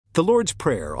The Lord's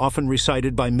Prayer, often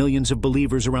recited by millions of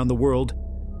believers around the world,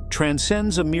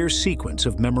 transcends a mere sequence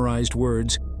of memorized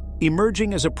words,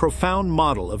 emerging as a profound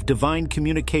model of divine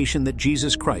communication that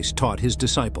Jesus Christ taught his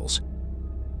disciples.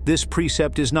 This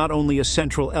precept is not only a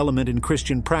central element in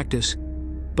Christian practice,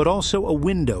 but also a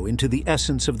window into the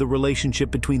essence of the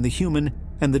relationship between the human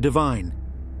and the divine,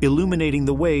 illuminating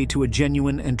the way to a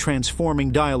genuine and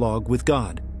transforming dialogue with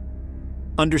God.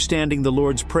 Understanding the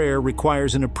Lord's Prayer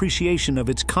requires an appreciation of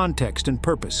its context and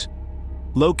purpose.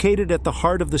 Located at the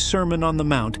heart of the Sermon on the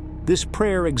Mount, this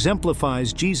prayer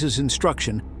exemplifies Jesus'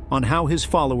 instruction on how his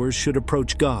followers should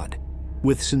approach God,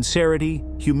 with sincerity,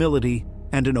 humility,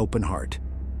 and an open heart.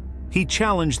 He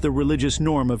challenged the religious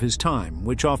norm of his time,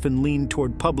 which often leaned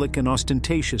toward public and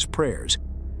ostentatious prayers,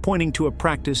 pointing to a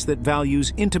practice that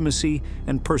values intimacy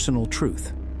and personal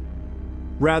truth.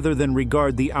 Rather than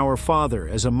regard the Our Father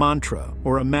as a mantra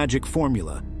or a magic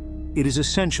formula, it is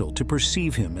essential to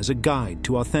perceive him as a guide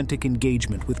to authentic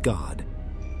engagement with God.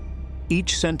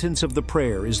 Each sentence of the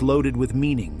prayer is loaded with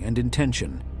meaning and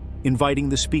intention, inviting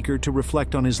the speaker to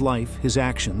reflect on his life, his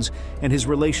actions, and his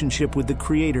relationship with the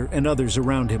Creator and others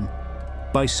around him.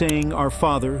 By saying, "Our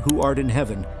Father, who art in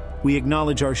heaven," we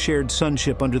acknowledge our shared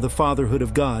sonship under the fatherhood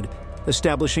of God,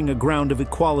 establishing a ground of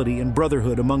equality and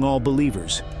brotherhood among all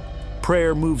believers.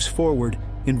 Prayer moves forward,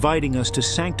 inviting us to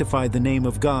sanctify the name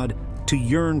of God, to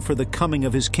yearn for the coming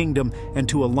of his kingdom, and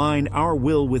to align our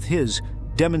will with his,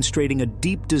 demonstrating a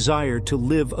deep desire to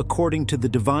live according to the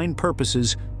divine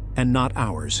purposes and not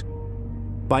ours.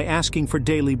 By asking for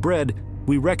daily bread,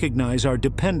 we recognize our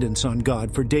dependence on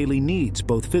God for daily needs,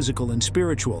 both physical and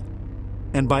spiritual.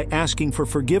 And by asking for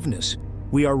forgiveness,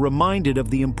 we are reminded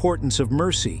of the importance of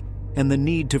mercy and the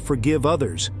need to forgive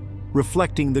others,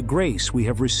 reflecting the grace we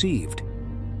have received.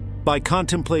 By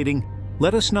contemplating,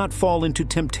 "Let us not fall into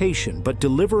temptation, but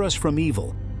deliver us from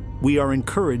evil," we are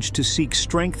encouraged to seek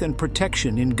strength and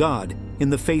protection in God in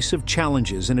the face of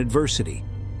challenges and adversity.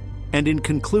 And in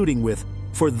concluding with,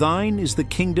 "For thine is the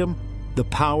kingdom, the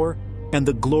power, and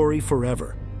the glory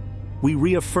forever," we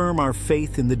reaffirm our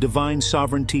faith in the divine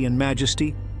sovereignty and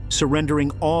majesty,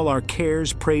 surrendering all our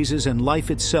cares, praises, and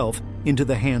life itself into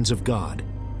the hands of God.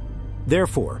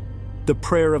 Therefore, the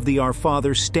prayer of the Our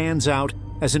Father stands out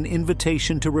as an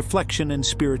invitation to reflection and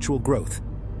spiritual growth,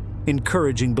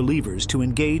 encouraging believers to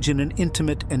engage in an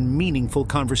intimate and meaningful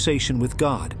conversation with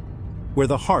God, where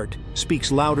the heart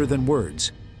speaks louder than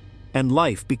words, and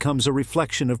life becomes a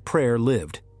reflection of prayer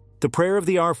lived. The prayer of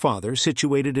the Our Father,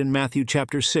 situated in Matthew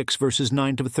chapter 6, verses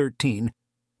 9 to 13,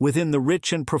 within the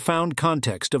rich and profound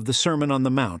context of the Sermon on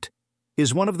the Mount,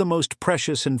 is one of the most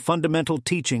precious and fundamental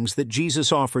teachings that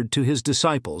Jesus offered to his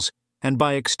disciples, and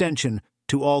by extension,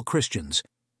 to all Christians.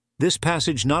 This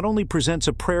passage not only presents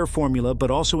a prayer formula but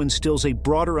also instills a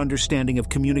broader understanding of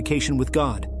communication with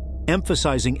God,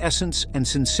 emphasizing essence and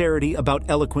sincerity about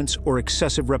eloquence or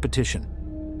excessive repetition.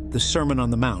 The Sermon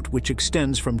on the Mount, which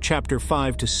extends from chapter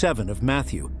 5 to 7 of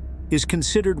Matthew, is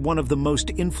considered one of the most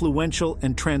influential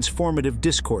and transformative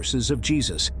discourses of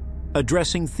Jesus,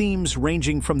 addressing themes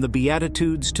ranging from the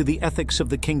Beatitudes to the ethics of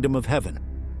the kingdom of heaven.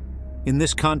 In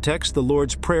this context, the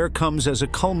Lord's Prayer comes as a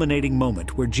culminating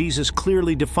moment where Jesus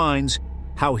clearly defines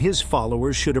how his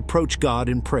followers should approach God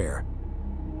in prayer.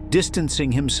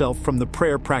 Distancing himself from the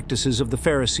prayer practices of the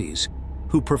Pharisees,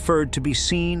 who preferred to be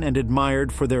seen and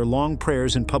admired for their long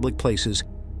prayers in public places,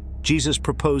 Jesus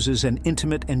proposes an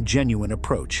intimate and genuine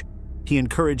approach. He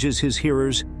encourages his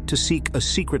hearers to seek a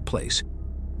secret place,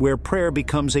 where prayer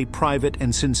becomes a private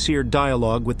and sincere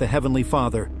dialogue with the Heavenly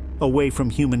Father, away from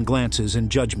human glances and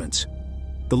judgments.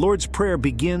 The Lord's Prayer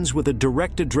begins with a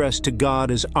direct address to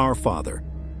God as Our Father,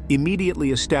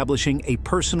 immediately establishing a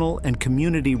personal and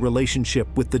community relationship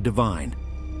with the divine.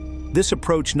 This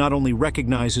approach not only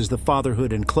recognizes the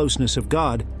fatherhood and closeness of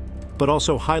God, but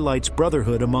also highlights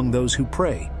brotherhood among those who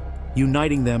pray,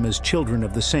 uniting them as children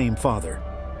of the same Father.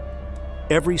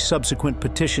 Every subsequent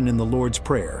petition in the Lord's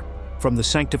Prayer, from the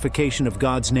sanctification of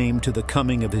God's name to the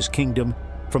coming of his kingdom,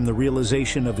 from the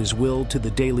realization of his will to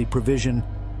the daily provision,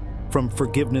 from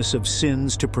forgiveness of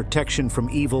sins to protection from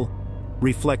evil,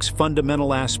 reflects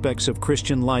fundamental aspects of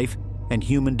Christian life and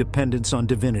human dependence on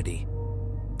divinity.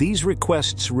 These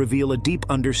requests reveal a deep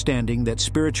understanding that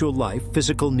spiritual life,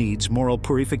 physical needs, moral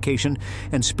purification,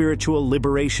 and spiritual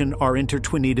liberation are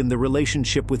intertwined in the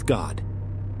relationship with God.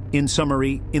 In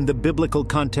summary, in the biblical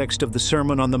context of the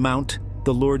Sermon on the Mount,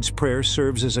 the Lord's Prayer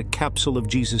serves as a capsule of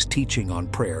Jesus' teaching on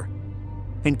prayer,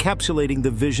 encapsulating the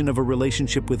vision of a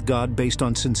relationship with God based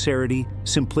on sincerity,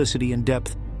 simplicity, and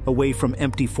depth, away from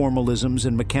empty formalisms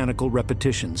and mechanical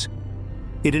repetitions.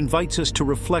 It invites us to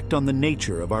reflect on the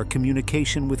nature of our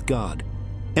communication with God,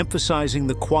 emphasizing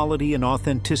the quality and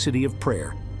authenticity of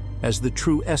prayer as the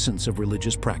true essence of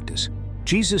religious practice.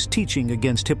 Jesus' teaching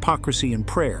against hypocrisy in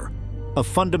prayer, a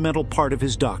fundamental part of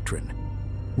his doctrine,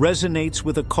 resonates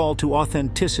with a call to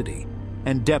authenticity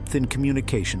and depth in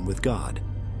communication with God.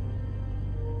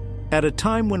 At a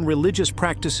time when religious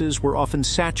practices were often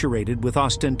saturated with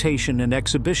ostentation and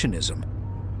exhibitionism,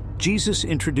 Jesus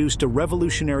introduced a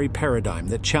revolutionary paradigm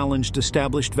that challenged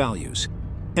established values,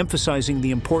 emphasizing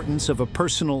the importance of a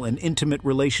personal and intimate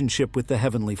relationship with the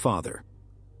Heavenly Father.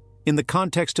 In the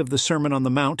context of the Sermon on the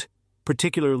Mount,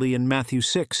 particularly in Matthew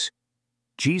 6,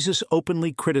 Jesus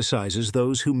openly criticizes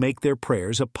those who make their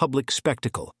prayers a public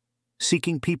spectacle,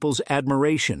 seeking people's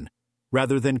admiration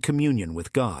rather than communion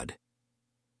with God.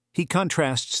 He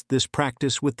contrasts this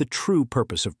practice with the true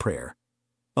purpose of prayer,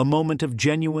 a moment of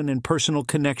genuine and personal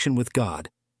connection with God,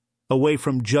 away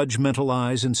from judgmental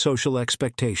eyes and social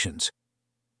expectations.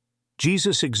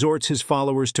 Jesus exhorts his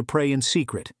followers to pray in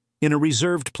secret, in a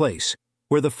reserved place,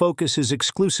 where the focus is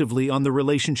exclusively on the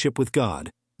relationship with God,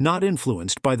 not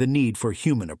influenced by the need for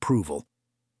human approval.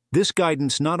 This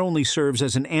guidance not only serves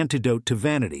as an antidote to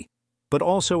vanity, but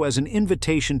also as an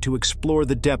invitation to explore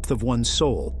the depth of one's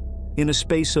soul, in a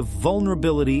space of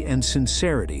vulnerability and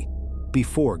sincerity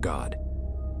before God.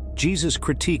 Jesus'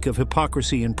 critique of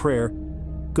hypocrisy in prayer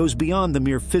goes beyond the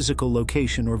mere physical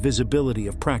location or visibility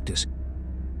of practice.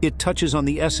 It touches on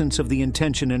the essence of the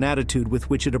intention and attitude with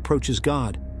which it approaches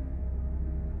God.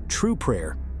 True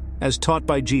prayer, as taught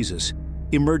by Jesus,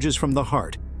 emerges from the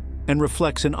heart and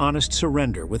reflects an honest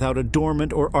surrender without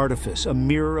adornment or artifice, a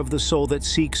mirror of the soul that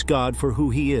seeks God for who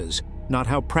he is, not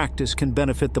how practice can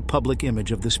benefit the public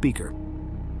image of the speaker.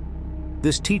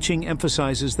 This teaching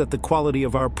emphasizes that the quality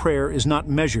of our prayer is not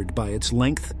measured by its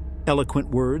length, eloquent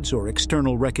words, or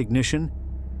external recognition,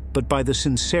 but by the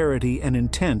sincerity and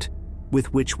intent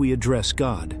with which we address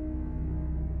God.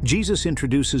 Jesus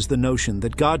introduces the notion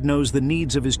that God knows the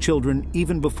needs of his children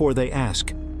even before they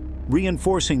ask,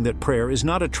 reinforcing that prayer is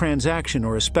not a transaction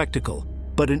or a spectacle,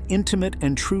 but an intimate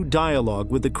and true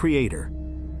dialogue with the Creator.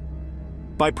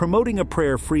 By promoting a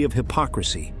prayer free of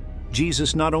hypocrisy,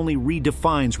 Jesus not only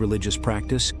redefines religious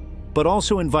practice, but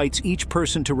also invites each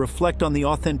person to reflect on the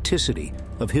authenticity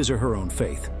of his or her own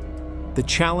faith. The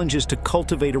challenge is to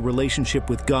cultivate a relationship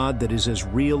with God that is as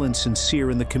real and sincere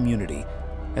in the community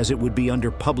as it would be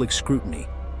under public scrutiny,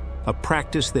 a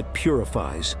practice that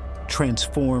purifies,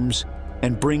 transforms,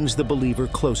 and brings the believer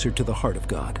closer to the heart of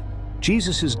God.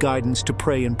 Jesus' guidance to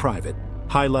pray in private,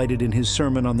 highlighted in his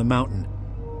Sermon on the Mountain,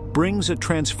 brings a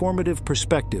transformative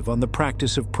perspective on the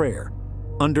practice of prayer,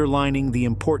 underlining the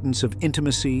importance of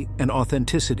intimacy and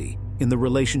authenticity in the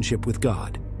relationship with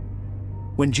God.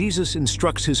 When Jesus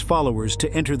instructs his followers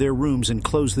to enter their rooms and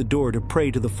close the door to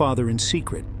pray to the Father in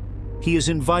secret, he is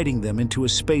inviting them into a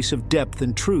space of depth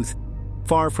and truth,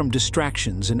 far from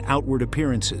distractions and outward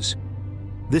appearances.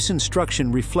 This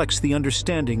instruction reflects the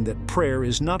understanding that prayer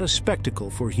is not a spectacle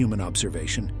for human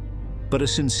observation, but a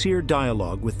sincere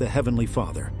dialogue with the Heavenly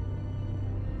Father.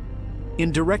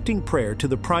 In directing prayer to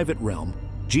the private realm,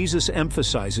 Jesus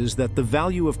emphasizes that the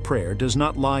value of prayer does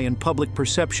not lie in public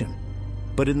perception,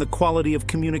 but in the quality of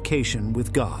communication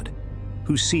with God,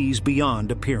 who sees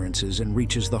beyond appearances and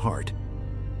reaches the heart.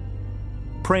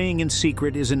 Praying in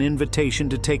secret is an invitation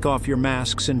to take off your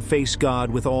masks and face God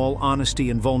with all honesty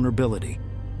and vulnerability.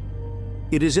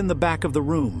 It is in the back of the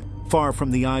room, far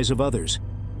from the eyes of others,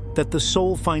 that the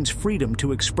soul finds freedom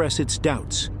to express its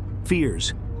doubts,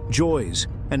 fears, joys,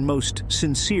 and most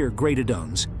sincere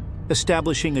gratidones,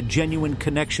 establishing a genuine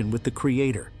connection with the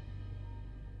Creator.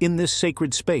 In this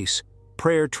sacred space,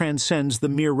 prayer transcends the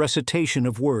mere recitation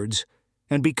of words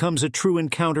and becomes a true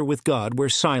encounter with God where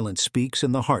silence speaks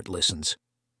and the heart listens.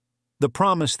 The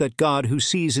promise that God, who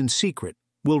sees in secret,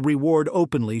 will reward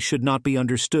openly should not be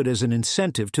understood as an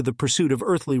incentive to the pursuit of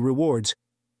earthly rewards,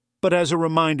 but as a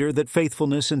reminder that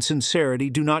faithfulness and sincerity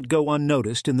do not go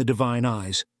unnoticed in the divine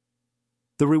eyes.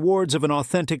 The rewards of an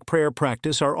authentic prayer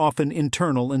practice are often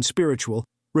internal and spiritual,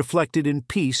 reflected in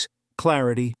peace,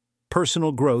 clarity,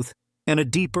 personal growth, and a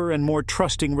deeper and more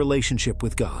trusting relationship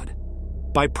with God.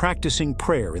 By practicing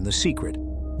prayer in the secret,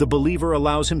 the believer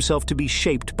allows himself to be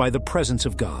shaped by the presence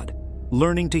of God,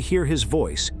 learning to hear his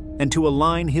voice and to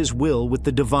align his will with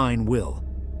the divine will.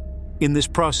 In this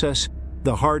process,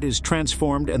 the heart is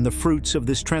transformed and the fruits of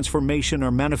this transformation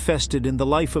are manifested in the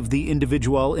life of the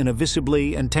individual in a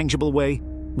visibly and tangible way,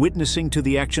 witnessing to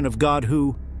the action of God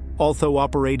who, although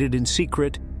operated in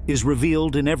secret, is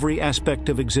revealed in every aspect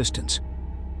of existence.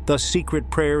 Thus,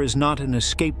 secret prayer is not an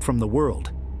escape from the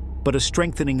world, but a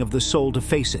strengthening of the soul to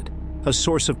face it, a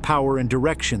source of power and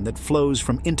direction that flows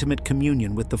from intimate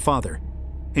communion with the Father.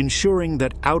 ensuring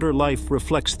that outer life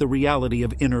reflects the reality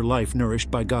of inner life nourished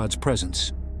by God's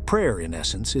presence. Prayer, in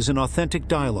essence, is an authentic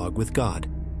dialogue with God,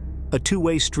 a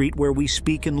two-way street where we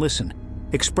speak and listen,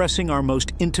 expressing our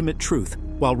most intimate truth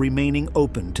while remaining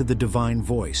open to the divine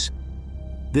voice.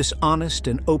 This honest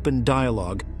and open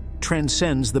dialogue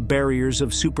transcends the barriers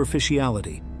of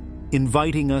superficiality,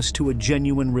 inviting us to a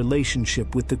genuine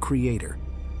relationship with the Creator.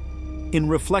 In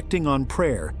reflecting on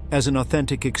prayer as an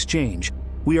authentic exchange,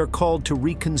 we are called to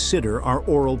reconsider our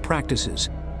oral practices,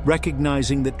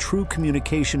 recognizing that true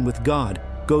communication with God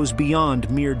goes beyond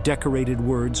mere decorated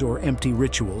words or empty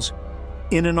rituals.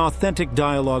 In an authentic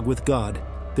dialogue with God,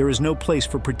 there is no place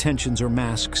for pretensions or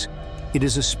masks. It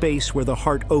is a space where the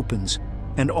heart opens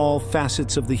and all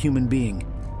facets of the human being,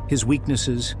 his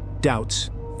weaknesses, doubts,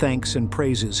 thanks, and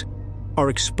praises, are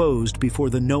exposed before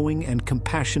the knowing and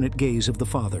compassionate gaze of the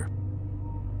Father.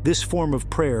 This form of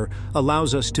prayer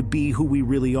allows us to be who we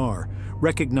really are,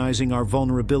 recognizing our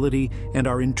vulnerability and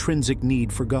our intrinsic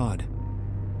need for God.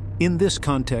 In this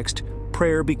context,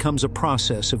 prayer becomes a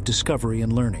process of discovery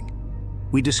and learning.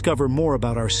 We discover more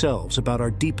about ourselves, about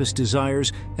our deepest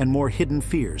desires and more hidden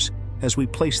fears as we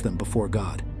place them before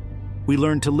God. We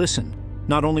learn to listen,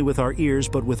 not only with our ears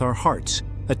but with our hearts,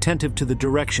 attentive to the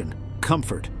direction,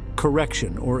 comfort,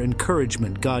 correction, or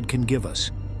encouragement God can give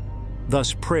us.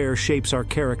 Thus, prayer shapes our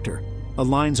character,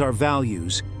 aligns our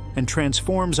values, and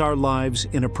transforms our lives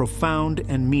in a profound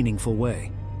and meaningful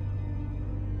way.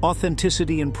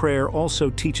 Authenticity in prayer also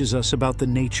teaches us about the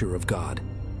nature of God.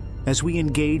 As we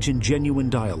engage in genuine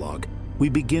dialogue, we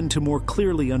begin to more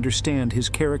clearly understand His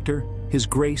character, His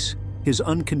grace, His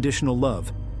unconditional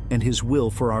love, and His will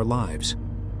for our lives.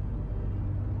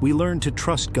 We learn to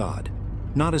trust God,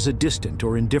 not as a distant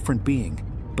or indifferent being,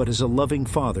 but as a loving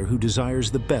Father who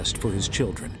desires the best for His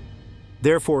children.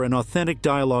 Therefore, an authentic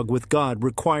dialogue with God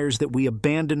requires that we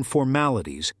abandon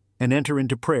formalities and enter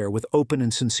into prayer with open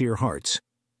and sincere hearts.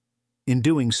 In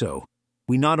doing so,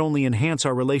 we not only enhance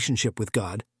our relationship with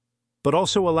God, but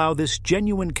also allow this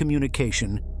genuine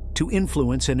communication to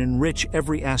influence and enrich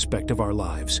every aspect of our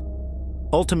lives.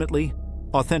 Ultimately,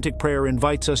 authentic prayer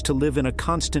invites us to live in a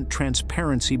constant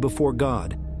transparency before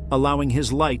God, allowing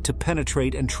His light to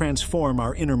penetrate and transform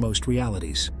our innermost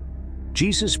realities.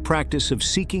 Jesus' practice of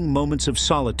seeking moments of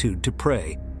solitude to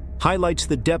pray highlights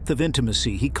the depth of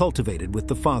intimacy He cultivated with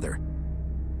the Father.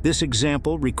 This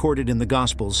example, recorded in the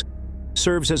Gospels,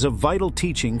 serves as a vital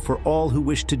teaching for all who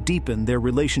wish to deepen their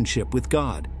relationship with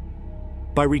God.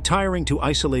 By retiring to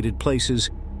isolated places,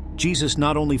 Jesus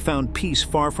not only found peace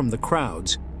far from the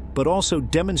crowds, but also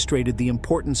demonstrated the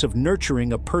importance of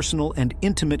nurturing a personal and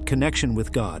intimate connection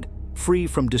with God, free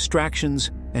from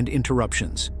distractions and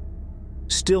interruptions.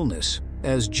 Stillness,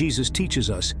 as Jesus teaches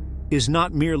us, is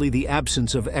not merely the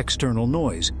absence of external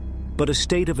noise, but a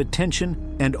state of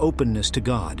attention and openness to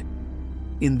God.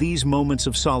 In these moments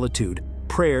of solitude,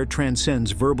 prayer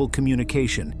transcends verbal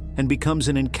communication and becomes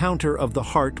an encounter of the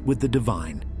heart with the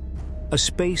divine, a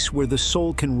space where the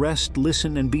soul can rest,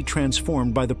 listen, and be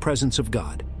transformed by the presence of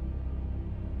God.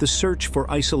 The search for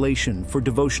isolation for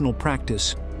devotional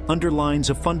practice underlines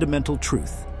a fundamental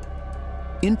truth.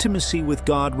 Intimacy with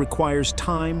God requires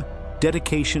time,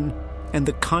 dedication, and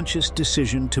the conscious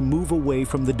decision to move away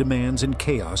from the demands and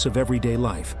chaos of everyday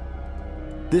life.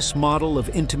 This model of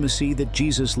intimacy that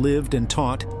Jesus lived and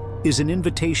taught is an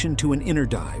invitation to an inner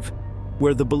dive,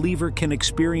 where the believer can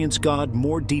experience God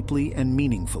more deeply and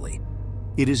meaningfully.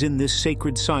 It is in this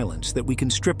sacred silence that we can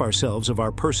strip ourselves of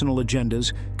our personal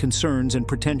agendas, concerns, and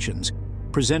pretensions,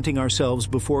 presenting ourselves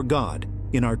before God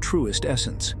in our truest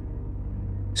essence.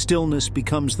 Stillness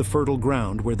becomes the fertile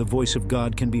ground where the voice of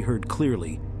God can be heard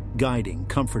clearly, guiding,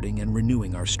 comforting, and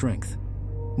renewing our strength.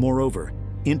 Moreover,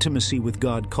 intimacy with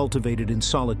God cultivated in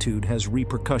solitude has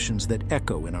repercussions that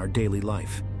echo in our daily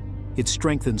life. It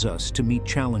strengthens us to meet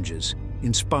challenges,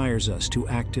 inspires us to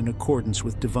act in accordance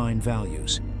with divine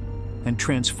values, and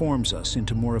transforms us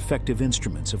into more effective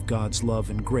instruments of God's love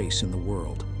and grace in the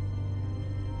world.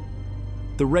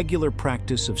 The regular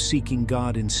practice of seeking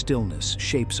God in stillness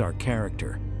shapes our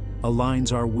character,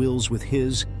 aligns our wills with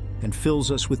His, and fills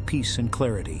us with peace and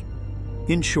clarity.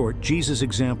 In short, Jesus'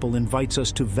 example invites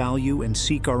us to value and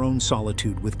seek our own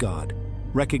solitude with God,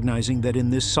 recognizing that in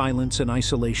this silence and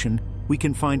isolation, we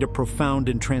can find a profound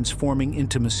and transforming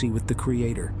intimacy with the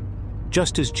Creator.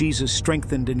 Just as Jesus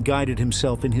strengthened and guided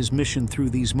Himself in His mission through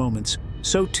these moments,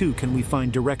 so too can we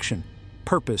find direction,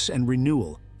 purpose, and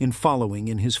renewal in following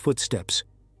in His footsteps,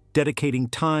 dedicating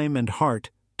time and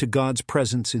heart to God's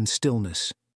presence in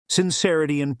stillness.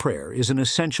 Sincerity in prayer is an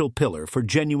essential pillar for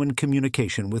genuine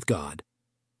communication with God.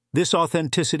 This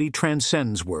authenticity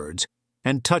transcends words,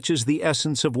 and touches the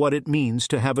essence of what it means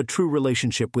to have a true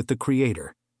relationship with the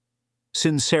Creator.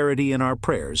 Sincerity in our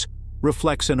prayers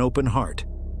reflects an open heart,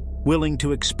 willing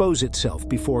to expose itself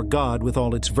before God with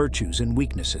all its virtues and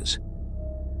weaknesses.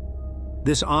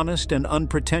 This honest and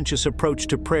unpretentious approach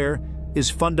to prayer is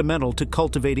fundamental to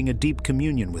cultivating a deep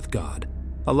communion with God,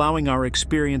 allowing our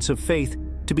experience of faith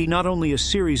to be not only a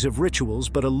series of rituals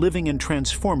but a living and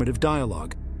transformative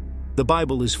dialogue. The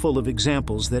Bible is full of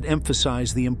examples that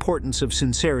emphasize the importance of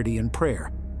sincerity in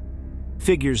prayer.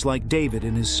 Figures like David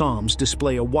in his Psalms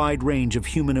display a wide range of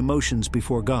human emotions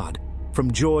before God,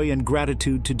 from joy and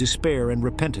gratitude to despair and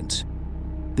repentance.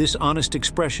 This honest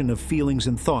expression of feelings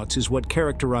and thoughts is what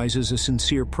characterizes a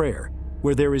sincere prayer,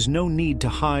 where there is no need to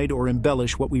hide or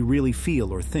embellish what we really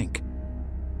feel or think.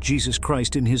 Jesus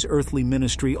Christ in his earthly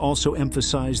ministry also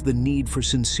emphasized the need for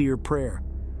sincere prayer.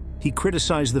 He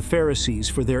criticized the Pharisees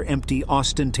for their empty,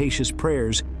 ostentatious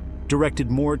prayers, directed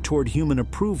more toward human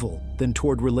approval than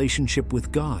toward relationship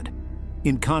with God.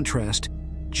 In contrast,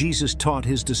 Jesus taught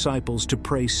his disciples to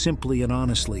pray simply and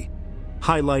honestly,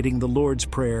 highlighting the Lord's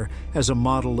Prayer as a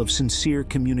model of sincere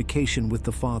communication with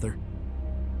the Father.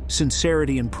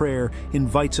 Sincerity in prayer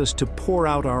invites us to pour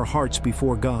out our hearts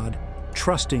before God,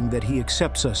 trusting that He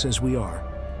accepts us as we are,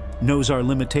 knows our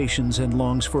limitations, and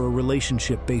longs for a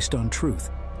relationship based on truth.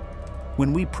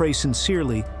 When we pray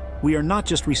sincerely, we are not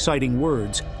just reciting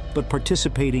words, but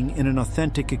participating in an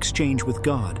authentic exchange with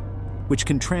God, which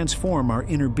can transform our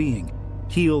inner being,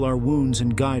 heal our wounds,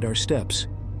 and guide our steps.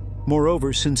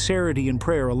 Moreover, sincerity in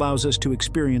prayer allows us to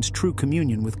experience true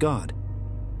communion with God.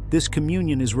 This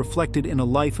communion is reflected in a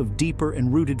life of deeper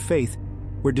and rooted faith,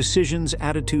 where decisions,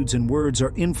 attitudes, and words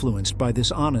are influenced by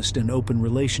this honest and open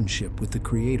relationship with the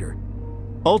Creator.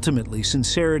 Ultimately,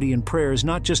 sincerity in prayer is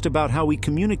not just about how we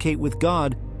communicate with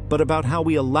God, but about how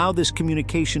we allow this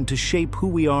communication to shape who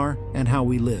we are and how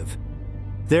we live.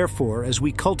 Therefore, as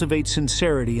we cultivate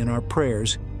sincerity in our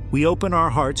prayers, we open our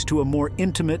hearts to a more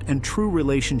intimate and true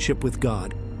relationship with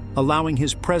God, allowing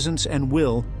His presence and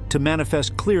will to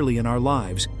manifest clearly in our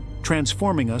lives,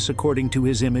 transforming us according to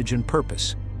His image and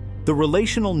purpose. The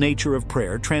relational nature of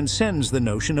prayer transcends the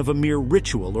notion of a mere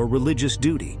ritual or religious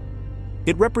duty.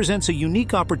 It represents a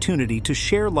unique opportunity to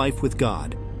share life with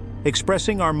God,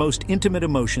 expressing our most intimate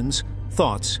emotions,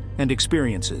 thoughts, and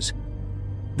experiences.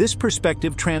 This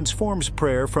perspective transforms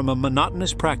prayer from a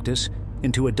monotonous practice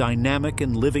into a dynamic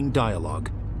and living dialogue,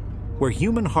 where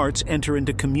human hearts enter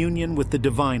into communion with the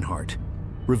divine heart,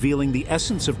 revealing the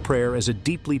essence of prayer as a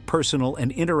deeply personal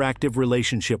and interactive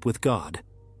relationship with God.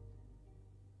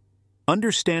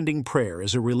 Understanding prayer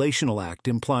as a relational act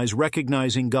implies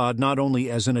recognizing God not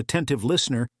only as an attentive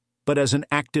listener, but as an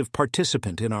active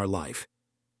participant in our life.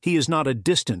 He is not a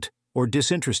distant or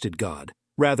disinterested God.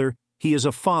 Rather, He is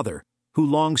a Father who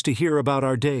longs to hear about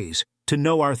our days, to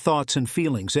know our thoughts and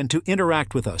feelings, and to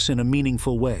interact with us in a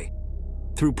meaningful way.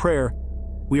 Through prayer,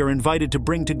 we are invited to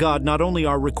bring to God not only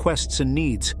our requests and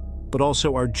needs, but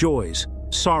also our joys,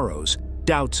 sorrows,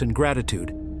 doubts, and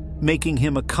gratitude, making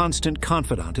Him a constant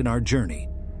confidant in our journey.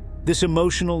 This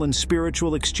emotional and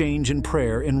spiritual exchange in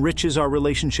prayer enriches our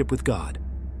relationship with God.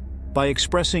 By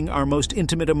expressing our most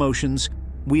intimate emotions,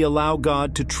 we allow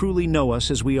God to truly know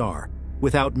us as we are,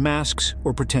 without masks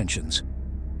or pretensions.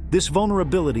 This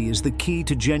vulnerability is the key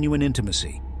to genuine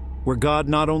intimacy, where God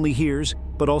not only hears,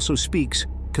 but also speaks,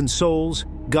 consoles,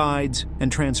 guides,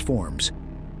 and transforms.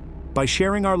 By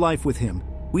sharing our life with Him,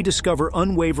 we discover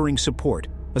unwavering support,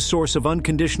 a source of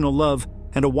unconditional love,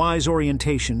 and a wise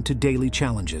orientation to daily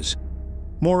challenges.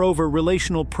 Moreover,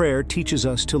 relational prayer teaches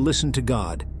us to listen to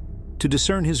God, to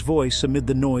discern His voice amid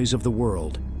the noise of the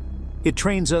world. It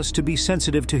trains us to be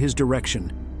sensitive to His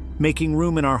direction, making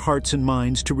room in our hearts and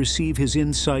minds to receive His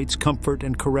insights, comfort,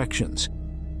 and corrections.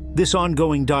 This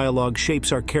ongoing dialogue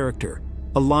shapes our character,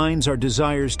 aligns our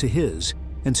desires to His,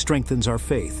 and strengthens our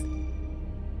faith.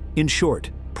 In short,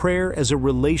 prayer as a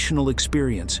relational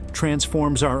experience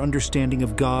transforms our understanding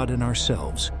of God and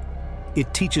ourselves.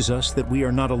 It teaches us that we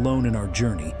are not alone in our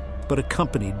journey, but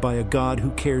accompanied by a God who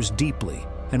cares deeply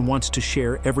and wants to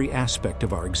share every aspect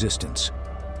of our existence.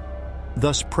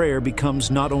 Thus, prayer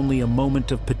becomes not only a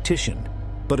moment of petition,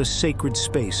 but a sacred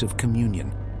space of communion,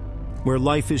 where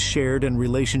life is shared and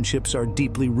relationships are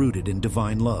deeply rooted in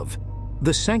divine love.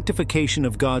 The sanctification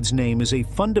of God's name is a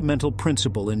fundamental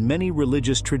principle in many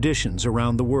religious traditions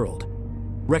around the world.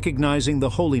 Recognizing the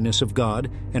holiness of God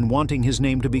and wanting His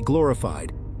name to be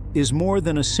glorified is more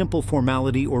than a simple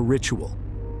formality or ritual.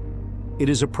 It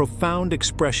is a profound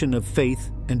expression of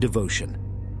faith and devotion.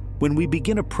 When we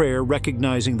begin a prayer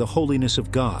recognizing the holiness of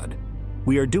God,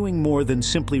 we are doing more than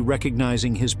simply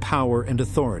recognizing His power and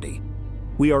authority.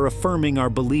 we are affirming our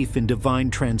belief in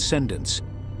divine transcendence,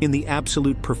 in the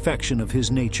absolute perfection of His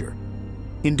nature.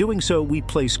 In doing so, we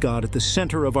place God at the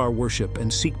center of our worship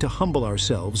and seek to humble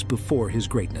ourselves before His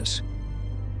greatness.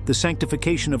 The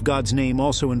sanctification of God's name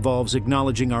also involves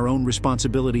acknowledging our own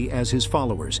responsibility as His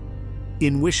followers.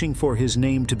 In wishing for His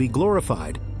name to be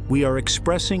glorified, we are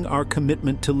expressing our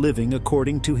commitment to living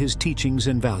according to His teachings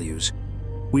and values.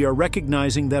 We are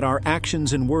recognizing that our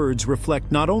actions and words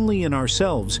reflect not only in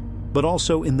ourselves, but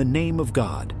also in the name of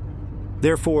God.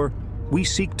 Therefore, we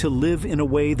seek to live in a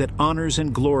way that honors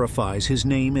and glorifies His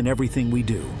name in everything we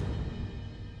do.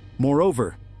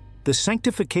 Moreover, the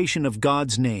sanctification of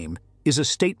God's name is a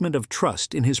statement of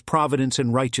trust in His providence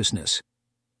and righteousness.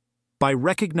 By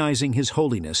recognizing His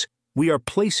holiness, we are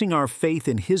placing our faith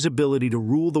in His ability to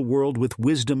rule the world with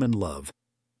wisdom and love.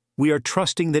 We are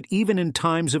trusting that even in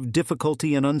times of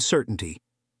difficulty and uncertainty,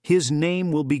 His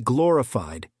name will be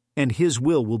glorified and His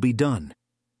will be done.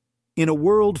 In a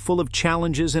world full of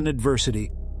challenges and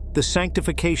adversity, the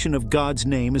sanctification of God's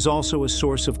name is also a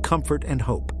source of comfort and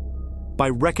hope. By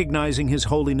recognizing His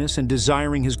holiness and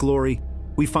desiring His glory,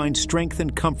 we find strength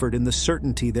and comfort in the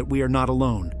certainty that we are not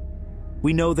alone.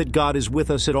 We know that God is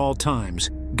with us at all times,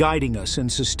 guiding us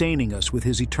and sustaining us with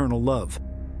His eternal love.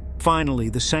 Finally,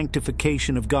 the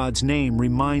sanctification of God's name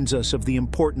reminds us of the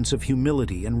importance of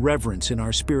humility and reverence in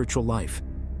our spiritual life.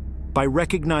 By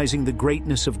recognizing the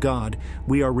greatness of God,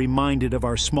 we are reminded of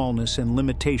our smallness and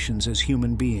limitations as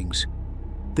human beings.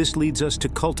 This leads us to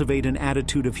cultivate an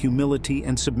attitude of humility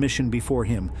and submission before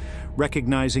Him,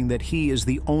 recognizing that He is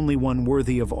the only one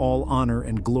worthy of all honor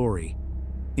and glory.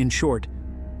 In short,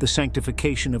 the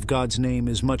sanctification of God's name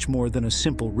is much more than a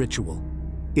simple ritual.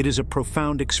 It is a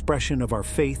profound expression of our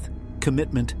faith,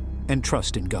 commitment, and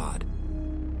trust in God.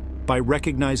 By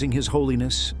recognizing His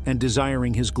holiness and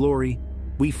desiring His glory,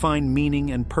 we find meaning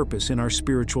and purpose in our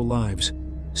spiritual lives,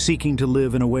 seeking to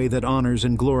live in a way that honors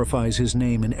and glorifies His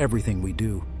name in everything we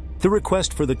do. The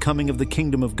request for the coming of the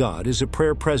kingdom of God is a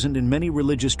prayer present in many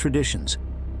religious traditions,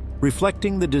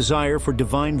 reflecting the desire for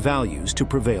divine values to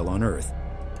prevail on earth.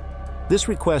 This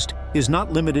request is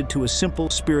not limited to a simple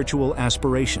spiritual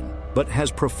aspiration, but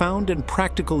has profound and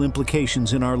practical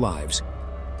implications in our lives,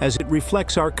 as it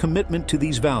reflects our commitment to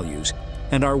these values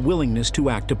and our willingness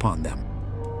to act upon them.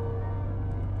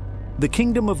 The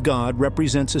kingdom of God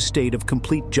represents a state of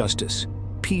complete justice,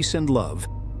 peace, and love,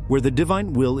 where the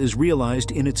divine will is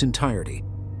realized in its entirety.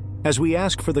 As we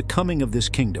ask for the coming of this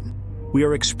kingdom, we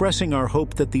are expressing our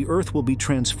hope that the earth will be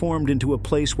transformed into a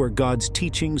place where God's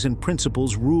teachings and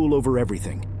principles rule over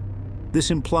everything. This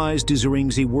implies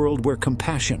desiring a world where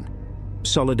compassion,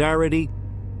 solidarity,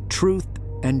 truth,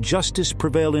 and justice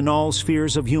prevail in all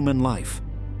spheres of human life.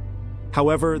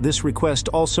 However, this request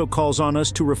also calls on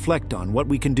us to reflect on what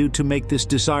we can do to make this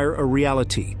desire a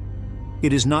reality.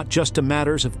 It is not just a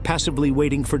matter of passively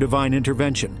waiting for divine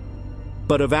intervention,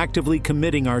 but of actively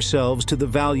committing ourselves to the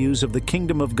values of the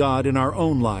kingdom of God in our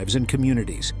own lives and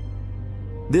communities.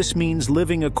 This means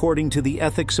living according to the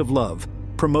ethics of love,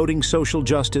 promoting social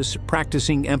justice,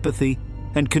 practicing empathy,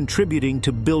 and contributing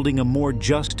to building a more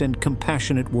just and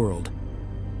compassionate world.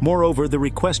 Moreover, the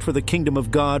request for the kingdom of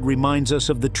God reminds us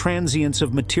of the transience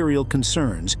of material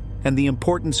concerns and the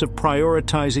importance of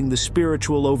prioritizing the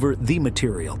spiritual over the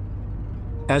material.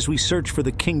 As we search for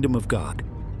the kingdom of God,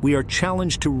 we are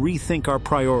challenged to rethink our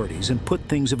priorities and put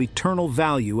things of eternal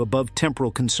value above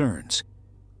temporal concerns.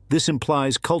 This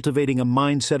implies cultivating a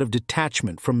mindset of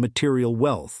detachment from material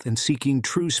wealth and seeking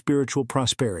true spiritual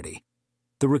prosperity.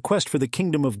 The request for the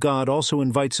kingdom of God also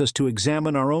invites us to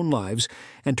examine our own lives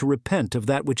and to repent of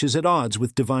that which is at odds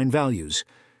with divine values.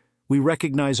 We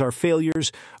recognize our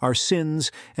failures, our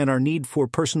sins, and our need for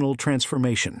personal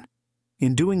transformation.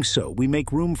 In doing so, we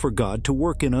make room for God to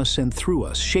work in us and through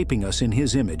us, shaping us in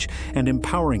His image and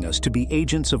empowering us to be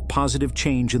agents of positive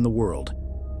change in the world.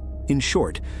 In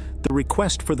short, the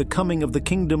request for the coming of the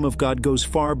kingdom of God goes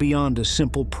far beyond a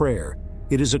simple prayer.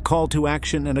 It is a call to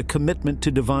action and a commitment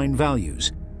to divine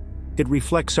values. It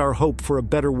reflects our hope for a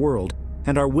better world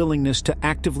and our willingness to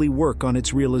actively work on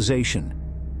its realization.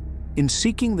 In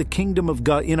seeking the kingdom of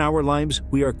God in our lives,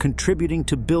 we are contributing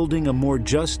to building a more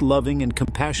just, loving, and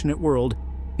compassionate world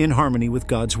in harmony with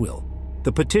God's will.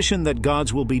 The petition that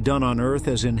God's will be done on earth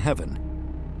as in heaven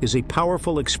is a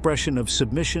powerful expression of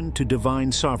submission to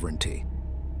divine sovereignty.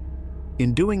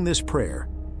 In doing this prayer,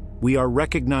 we are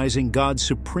recognizing God's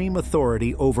supreme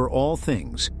authority over all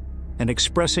things and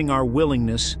expressing our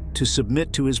willingness to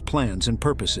submit to His plans and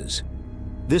purposes.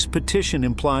 This petition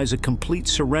implies a complete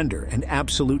surrender and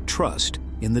absolute trust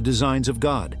in the designs of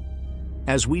God.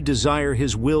 As we desire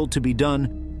His will to be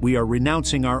done, we are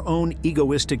renouncing our own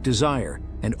egoistic desire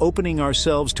and opening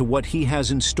ourselves to what He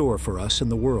has in store for us in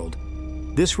the world.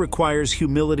 This requires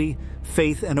humility,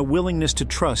 faith, and a willingness to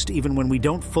trust even when we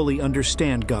don't fully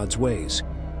understand God's ways.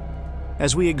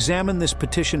 As we examine this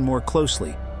petition more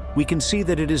closely, we can see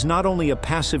that it is not only a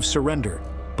passive surrender,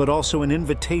 but also an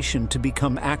invitation to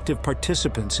become active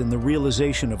participants in the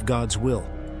realization of God's will.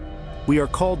 We are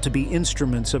called to be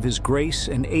instruments of His grace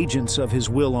and agents of His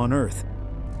will on earth.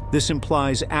 This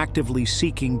implies actively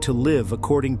seeking to live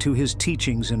according to His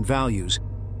teachings and values,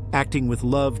 acting with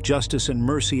love, justice, and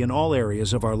mercy in all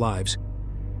areas of our lives.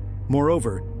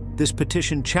 Moreover, this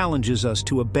petition challenges us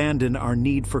to abandon our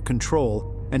need for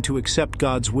control and to accept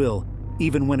God's will,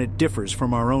 even when it differs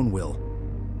from our own will.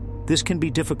 This can be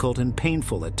difficult and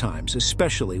painful at times,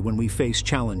 especially when we face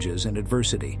challenges and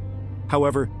adversity.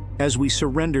 However, as we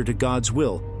surrender to God's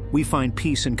will, we find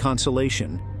peace and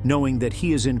consolation, knowing that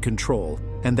He is in control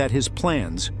and that His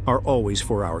plans are always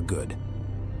for our good.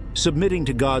 Submitting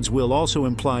to God's will also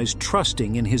implies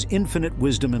trusting in His infinite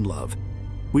wisdom and love.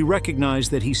 We recognize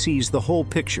that He sees the whole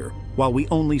picture, while we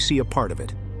only see a part of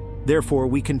it. Therefore,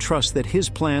 we can trust that His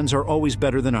plans are always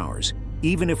better than ours,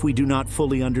 even if we do not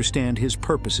fully understand His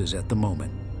purposes at the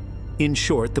moment. In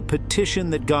short, the petition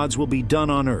that God's will be done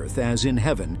on earth as in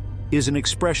heaven is an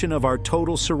expression of our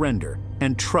total surrender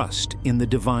and trust in the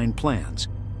divine plans.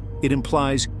 It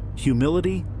implies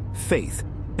humility, faith,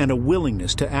 and a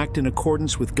willingness to act in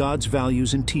accordance with God's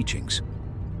values and teachings.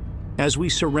 As we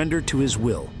surrender to His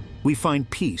will, we find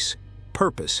peace,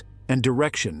 purpose, and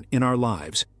direction in our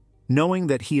lives, knowing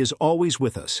that He is always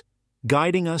with us,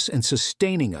 guiding us and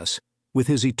sustaining us with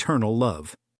His eternal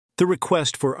love. The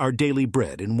request for our daily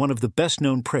bread in one of the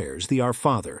best-known prayers, the Our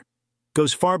Father,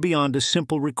 goes far beyond a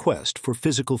simple request for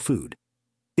physical food.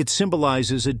 It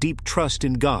symbolizes a deep trust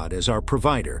in God as our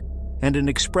provider and an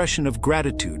expression of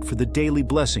gratitude for the daily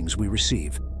blessings we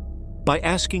receive. By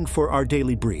asking for our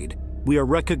daily bread, we are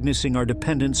recognizing our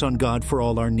dependence on God for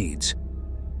all our needs.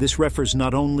 This refers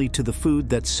not only to the food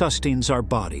that sustains our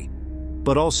body,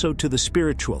 but also to the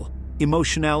spiritual,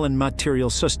 emotional, and material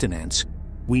sustenance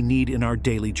we need in our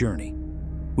daily journey.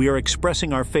 We are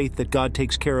expressing our faith that God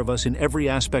takes care of us in every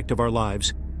aspect of our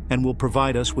lives and will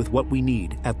provide us with what we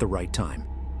need at the right time.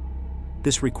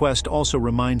 This request also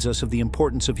reminds us of the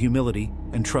importance of humility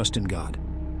and trust in God.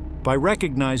 By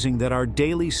recognizing that our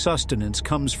daily sustenance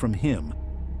comes from Him,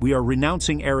 we are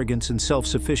renouncing arrogance and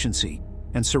self-sufficiency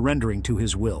and surrendering to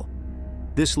His will.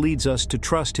 This leads us to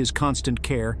trust His constant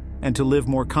care and to live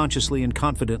more consciously and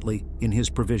confidently in His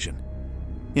provision.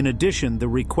 In addition, the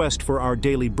request for our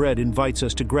daily bread invites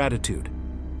us to gratitude.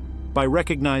 By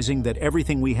recognizing that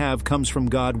everything we have comes from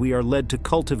God, we are led to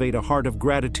cultivate a heart of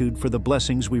gratitude for the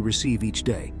blessings we receive each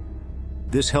day.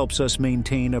 This helps us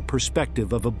maintain a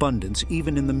perspective of abundance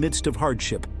even in the midst of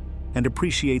hardship and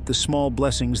appreciate the small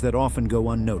blessings that often go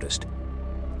unnoticed.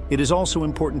 It is also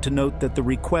important to note that the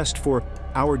request for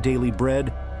our daily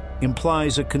bread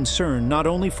implies a concern not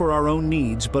only for our own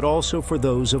needs but also for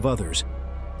those of others.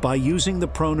 By using the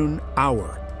pronoun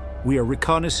our, we are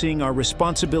reconnaissing our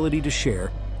responsibility to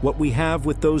share what we have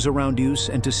with those around us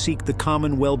and to seek the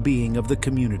common well-being of the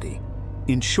community.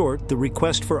 In short, the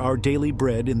request for our daily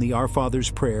bread in the Our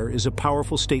Father's Prayer is a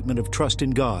powerful statement of trust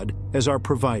in God as our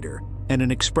provider and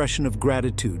an expression of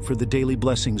gratitude for the daily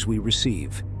blessings we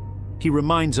receive. He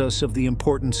reminds us of the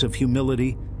importance of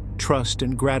humility, trust,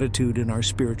 and gratitude in our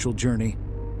spiritual journey,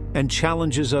 and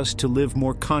challenges us to live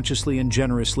more consciously and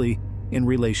generously in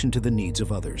relation to the needs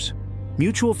of others.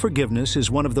 Mutual forgiveness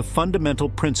is one of the fundamental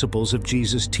principles of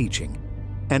Jesus' teaching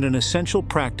and an essential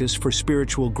practice for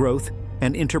spiritual growth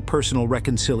and interpersonal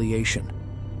reconciliation.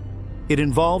 It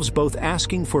involves both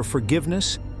asking for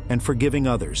forgiveness and forgiving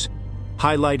others,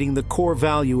 highlighting the core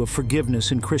value of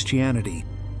forgiveness in Christianity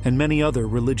and many other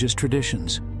religious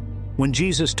traditions. When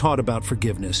Jesus taught about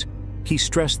forgiveness, He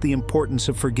stressed the importance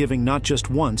of forgiving not just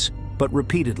once, but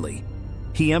repeatedly.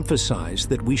 He emphasized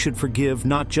that we should forgive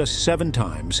not just 7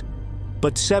 times,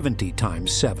 but 70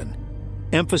 times 7,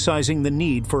 emphasizing the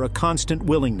need for a constant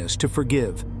willingness to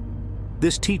forgive.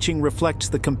 This teaching reflects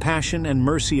the compassion and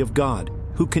mercy of God,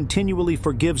 who continually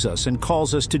forgives us and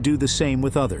calls us to do the same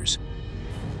with others.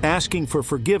 Asking for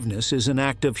forgiveness is an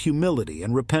act of humility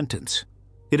and repentance.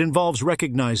 It involves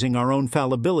recognizing our own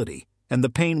fallibility and the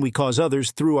pain we cause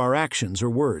others through our actions or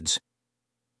words.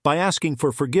 By asking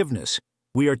for forgiveness,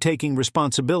 we are taking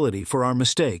responsibility for our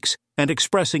mistakes and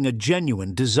expressing a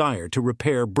genuine desire to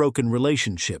repair broken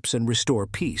relationships and restore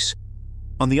peace.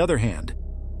 On the other hand,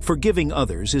 forgiving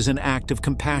others is an act of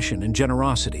compassion and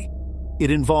generosity.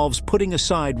 It involves putting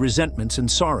aside resentments and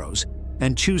sorrows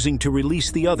and choosing to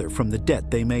release the other from the debt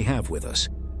they may have with us.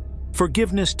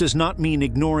 Forgiveness does not mean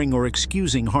ignoring or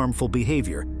excusing harmful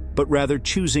behavior, but rather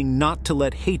choosing not to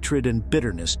let hatred and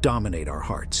bitterness dominate our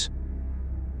hearts.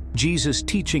 Jesus'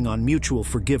 teaching on mutual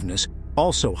forgiveness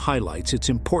also highlights its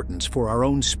importance for our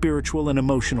own spiritual and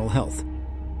emotional health.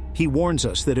 He warns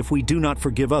us that if we do not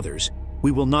forgive others,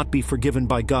 we will not be forgiven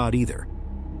by God either.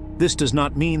 This does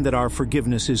not mean that our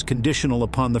forgiveness is conditional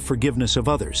upon the forgiveness of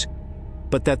others,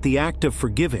 but that the act of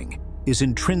forgiving is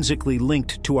intrinsically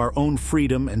linked to our own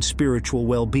freedom and spiritual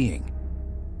well-being.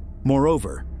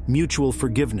 Moreover, mutual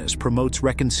forgiveness promotes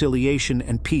reconciliation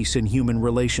and peace in human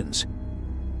relations.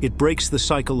 It breaks the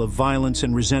cycle of violence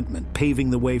and resentment,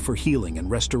 paving the way for healing and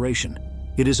restoration.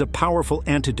 It is a powerful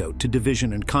antidote to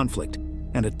division and conflict,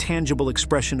 and a tangible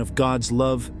expression of God's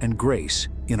love and grace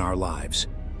in our lives.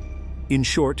 In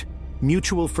short,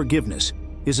 mutual forgiveness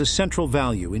is a central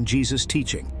value in Jesus'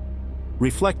 teaching,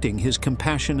 reflecting his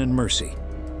compassion and mercy.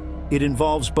 It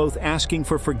involves both asking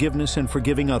for forgiveness and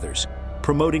forgiving others,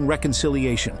 promoting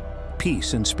reconciliation,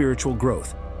 peace, and spiritual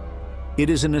growth. It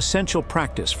is an essential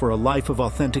practice for a life of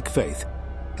authentic faith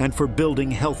and for building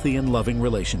healthy and loving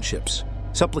relationships.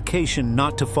 Supplication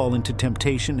not to fall into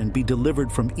temptation and be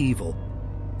delivered from evil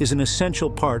is an essential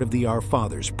part of the Our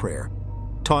Father's prayer,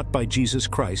 taught by Jesus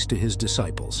Christ to his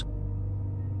disciples.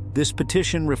 This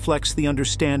petition reflects the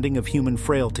understanding of human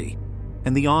frailty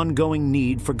and the ongoing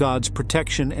need for God's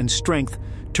protection and strength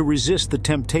to resist the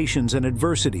temptations and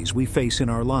adversities we face in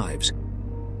our lives.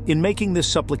 In making this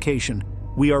supplication,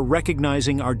 we are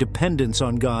recognizing our dependence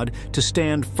on God to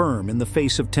stand firm in the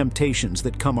face of temptations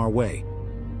that come our way.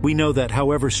 We know that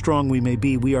however strong we may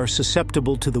be, we are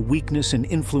susceptible to the weakness and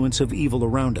influence of evil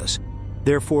around us.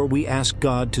 Therefore, we ask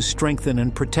God to strengthen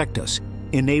and protect us,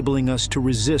 enabling us to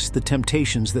resist the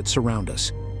temptations that surround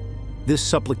us. This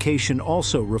supplication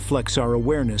also reflects our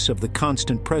awareness of the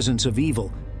constant presence of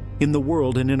evil in the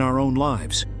world and in our own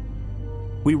lives.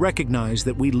 We recognize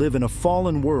that we live in a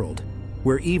fallen world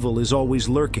where evil is always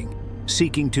lurking,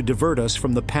 seeking to divert us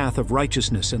from the path of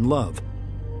righteousness and love.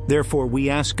 Therefore, we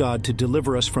ask God to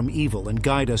deliver us from evil and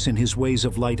guide us in his ways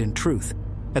of light and truth.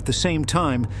 At the same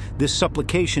time, this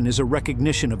supplication is a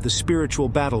recognition of the spiritual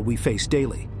battle we face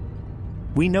daily.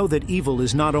 We know that evil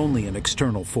is not only an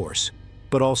external force,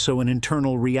 but also an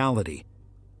internal reality,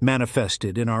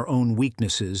 manifested in our own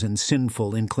weaknesses and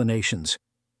sinful inclinations.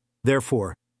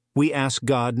 Therefore, we ask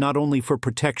God not only for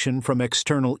protection from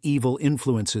external evil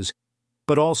influences,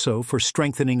 but also for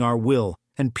strengthening our will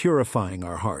and purifying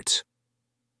our hearts.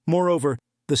 Moreover,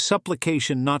 the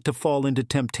supplication not to fall into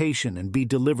temptation and be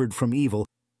delivered from evil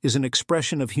is an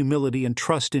expression of humility and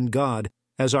trust in God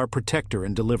as our protector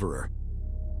and deliverer.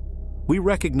 We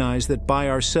recognize that by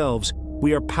ourselves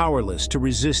we are powerless to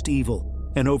resist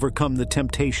evil and overcome the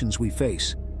temptations we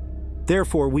face.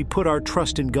 Therefore, we put our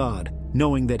trust in God,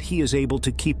 knowing that he is able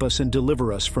to keep us and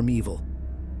deliver us from evil.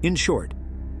 In short,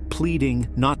 pleading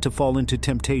not to fall into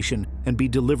temptation and be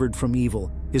delivered from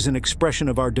evil is an expression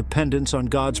of our dependence on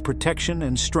God's protection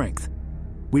and strength.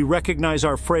 We recognize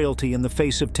our frailty in the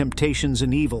face of temptations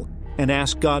and evil and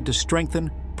ask God to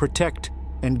strengthen, protect,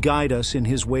 and guide us in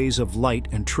his ways of light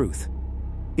and truth.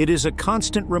 It is a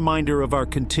constant reminder of our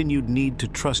continued need to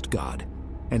trust God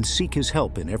and seek his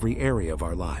help in every area of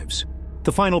our lives.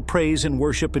 The final praise and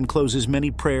worship encloses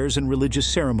many prayers and religious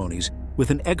ceremonies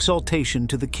with an exaltation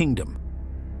to the kingdom,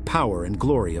 power, and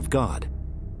glory of God.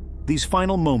 These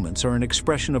final moments are an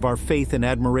expression of our faith and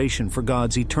admiration for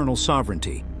God's eternal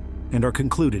sovereignty and are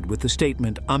concluded with the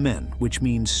statement, Amen, which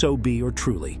means so be or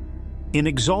truly. In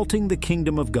exalting the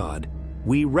kingdom of God,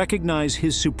 we recognize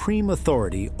his supreme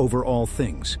authority over all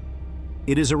things.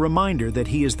 It is a reminder that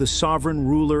he is the sovereign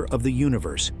ruler of the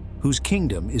universe, whose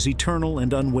kingdom is eternal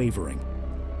and unwavering.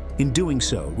 In doing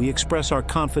so, we express our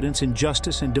confidence in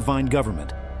justice and divine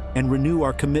government, and renew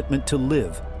our commitment to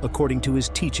live according to his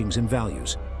teachings and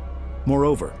values.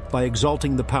 Moreover, by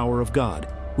exalting the power of God,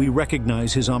 we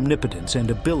recognize his omnipotence and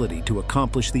ability to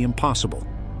accomplish the impossible.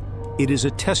 It is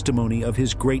a testimony of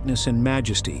his greatness and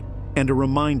majesty, and a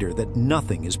reminder that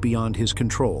nothing is beyond his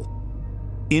control.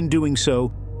 In doing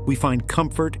so, we find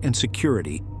comfort and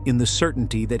security in the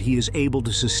certainty that he is able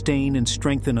to sustain and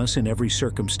strengthen us in every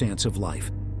circumstance of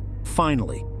life.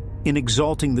 Finally, in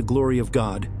exalting the glory of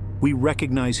God, we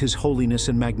recognize his holiness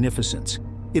and magnificence.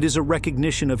 It is a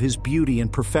recognition of his beauty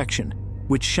and perfection,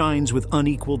 which shines with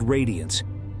unequaled radiance.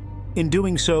 In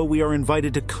doing so, we are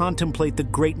invited to contemplate the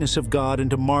greatness of God and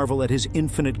to marvel at his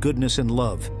infinite goodness and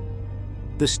love.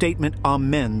 The statement,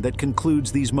 Amen, that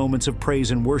concludes these moments of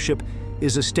praise and worship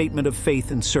is a statement of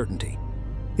faith and certainty.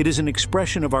 It is an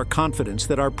expression of our confidence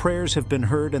that our prayers have been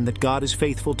heard and that God is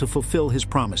faithful to fulfill his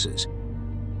promises.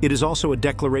 It is also a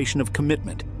declaration of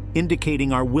commitment,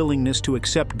 indicating our willingness to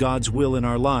accept God's will in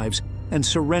our lives and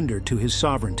surrender to His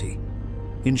sovereignty.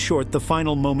 In short, the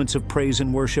final moments of praise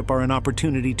and worship are an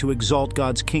opportunity to exalt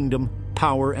God's kingdom,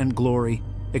 power, and glory,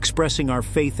 expressing our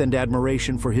faith and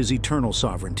admiration for His eternal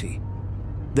sovereignty.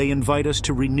 They invite us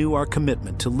to renew our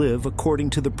commitment to live according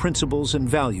to the principles and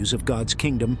values of God's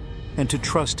kingdom and to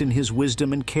trust in His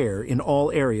wisdom and care in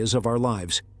all areas of our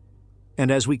lives. And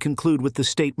as we conclude with the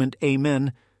statement,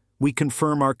 Amen, we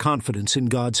confirm our confidence in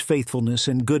God's faithfulness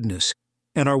and goodness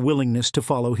and our willingness to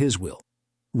follow His will.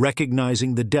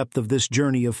 Recognizing the depth of this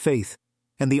journey of faith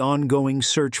and the ongoing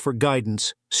search for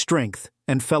guidance, strength,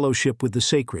 and fellowship with the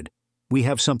sacred, we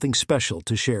have something special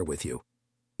to share with you.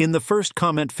 In the first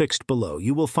comment fixed below,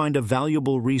 you will find a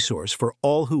valuable resource for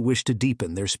all who wish to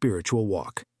deepen their spiritual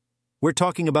walk. We're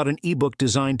talking about an ebook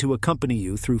designed to accompany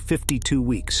you through 52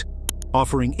 weeks,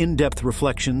 offering in-depth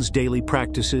reflections, daily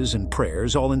practices, and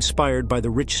prayers, all inspired by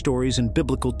the rich stories and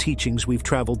biblical teachings we've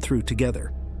traveled through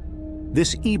together.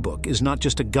 This ebook is not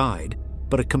just a guide,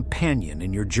 but a companion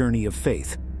in your journey of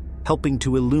faith, helping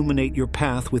to illuminate your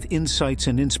path with insights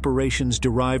and inspirations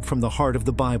derived from the heart of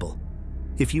the Bible.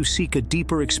 If you seek a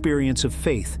deeper experience of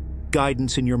faith,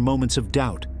 guidance in your moments of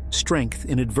doubt, strength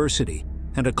in adversity,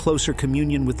 and a closer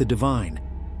communion with the divine,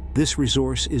 this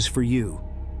resource is for you.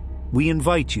 We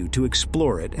invite you to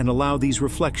explore it and allow these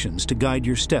reflections to guide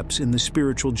your steps in the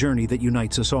spiritual journey that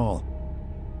unites us all.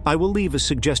 I will leave a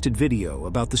suggested video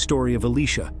about the story of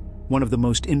Elisha, one of the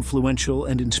most influential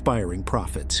and inspiring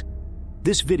prophets.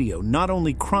 This video not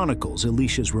only chronicles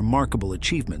Elisha's remarkable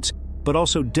achievements, but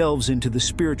also delves into the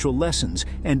spiritual lessons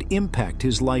and impact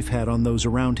his life had on those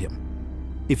around him.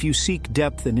 If you seek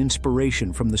depth and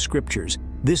inspiration from the scriptures,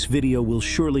 this video will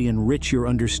surely enrich your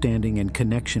understanding and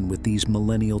connection with these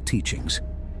millennial teachings.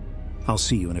 I'll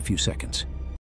see you in a few seconds.